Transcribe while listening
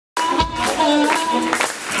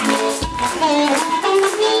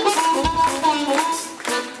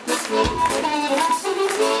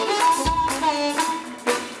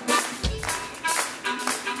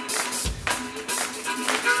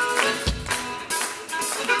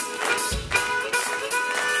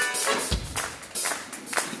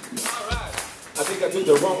think I took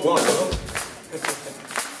the wrong one, huh?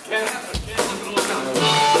 Can't happen all the time.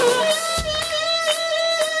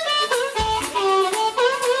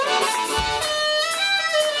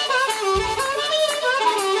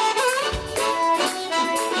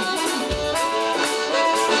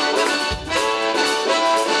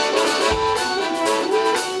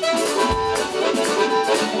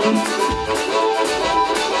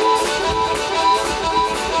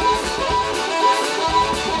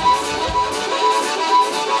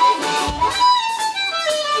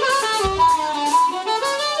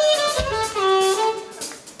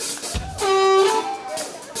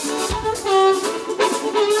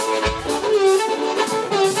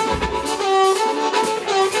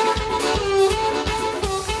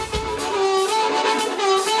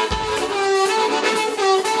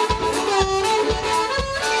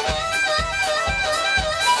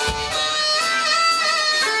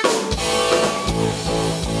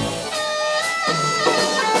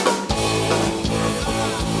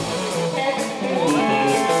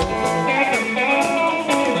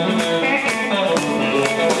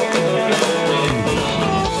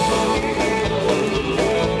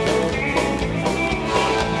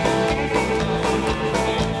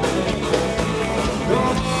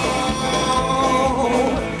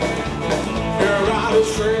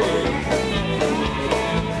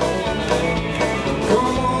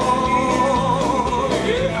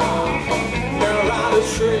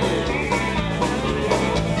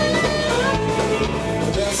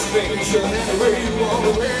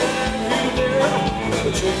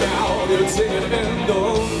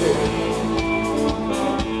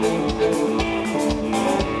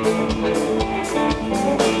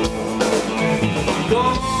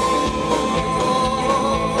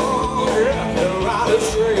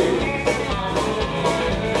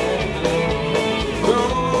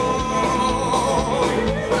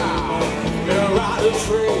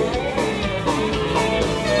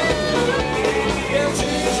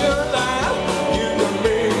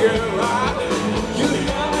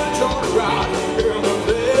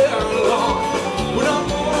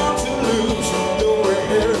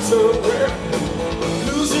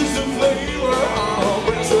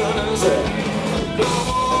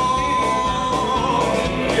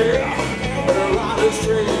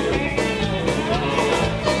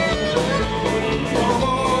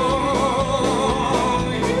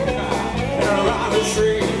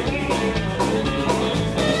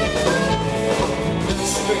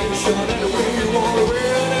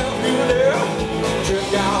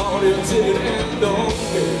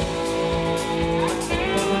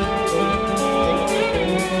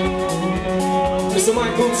 Mr.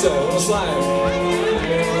 Mike Konzert on the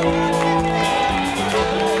slide.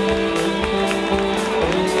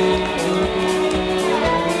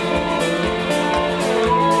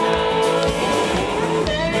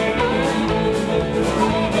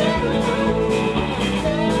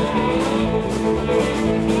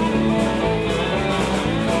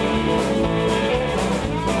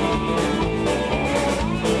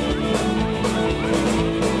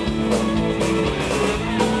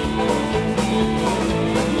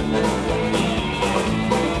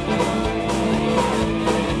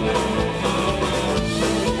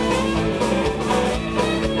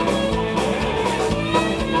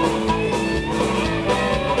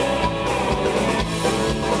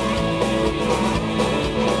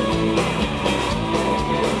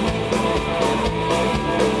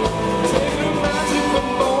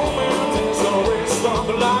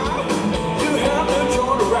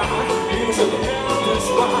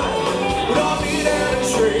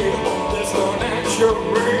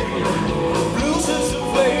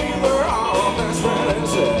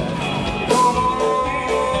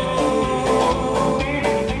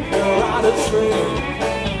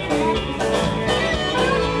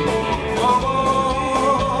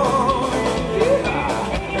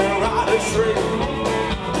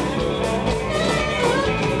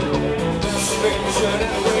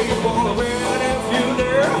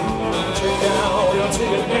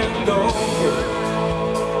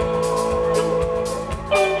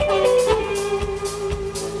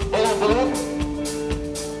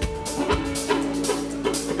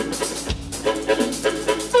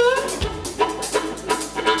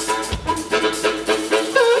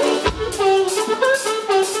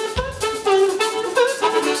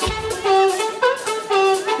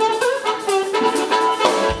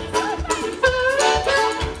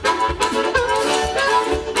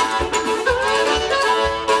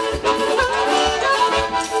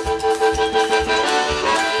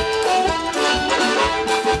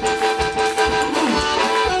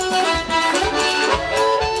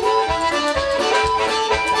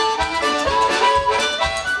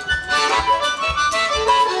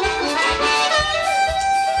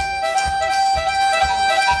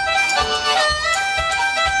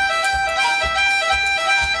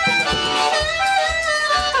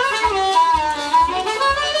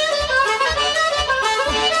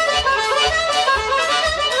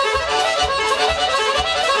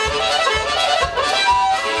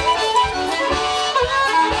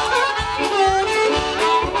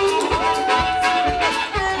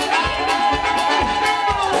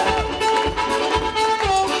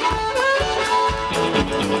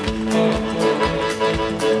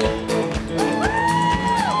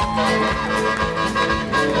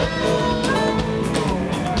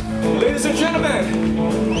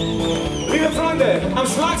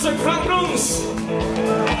 Schlagzeug Frank Bruns.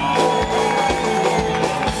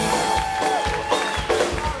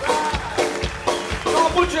 Come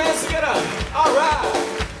on, put your hands together. All right.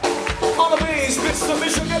 On the bass, Mr.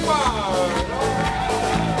 Bishop Gepard.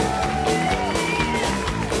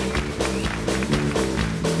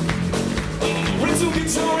 Rhythm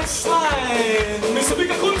guitar and slide, Mr.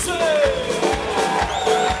 Bika Kunze.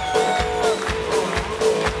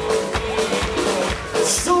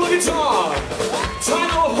 Solo guitar,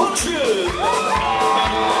 Tino Hunches.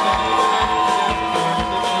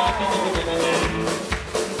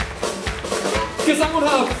 Gesang und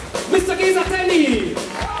Haft, Mr. Gesatelli.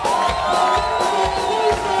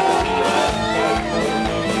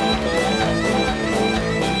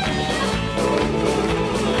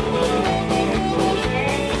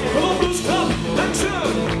 Cologne Blues Club,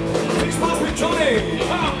 Action. Viel Spaß mit Johnny.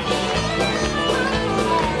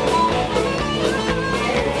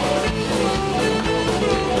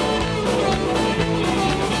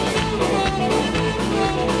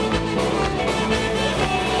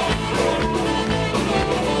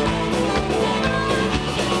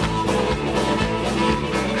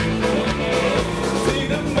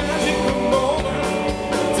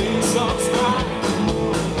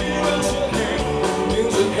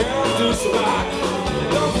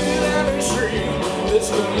 Don't feel every stream, this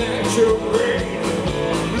connects your brain.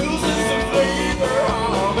 Blues is the flavor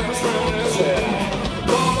of best friend is here.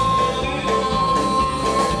 Come on,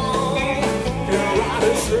 get right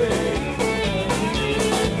and straight.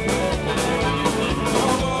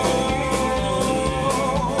 Come on,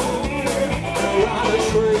 get right and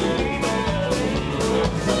straight.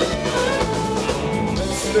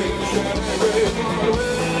 Let's station everybody.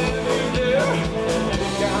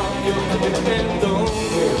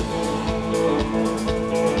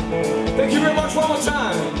 Thank you very much one more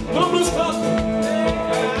time. Cologne Blues Club.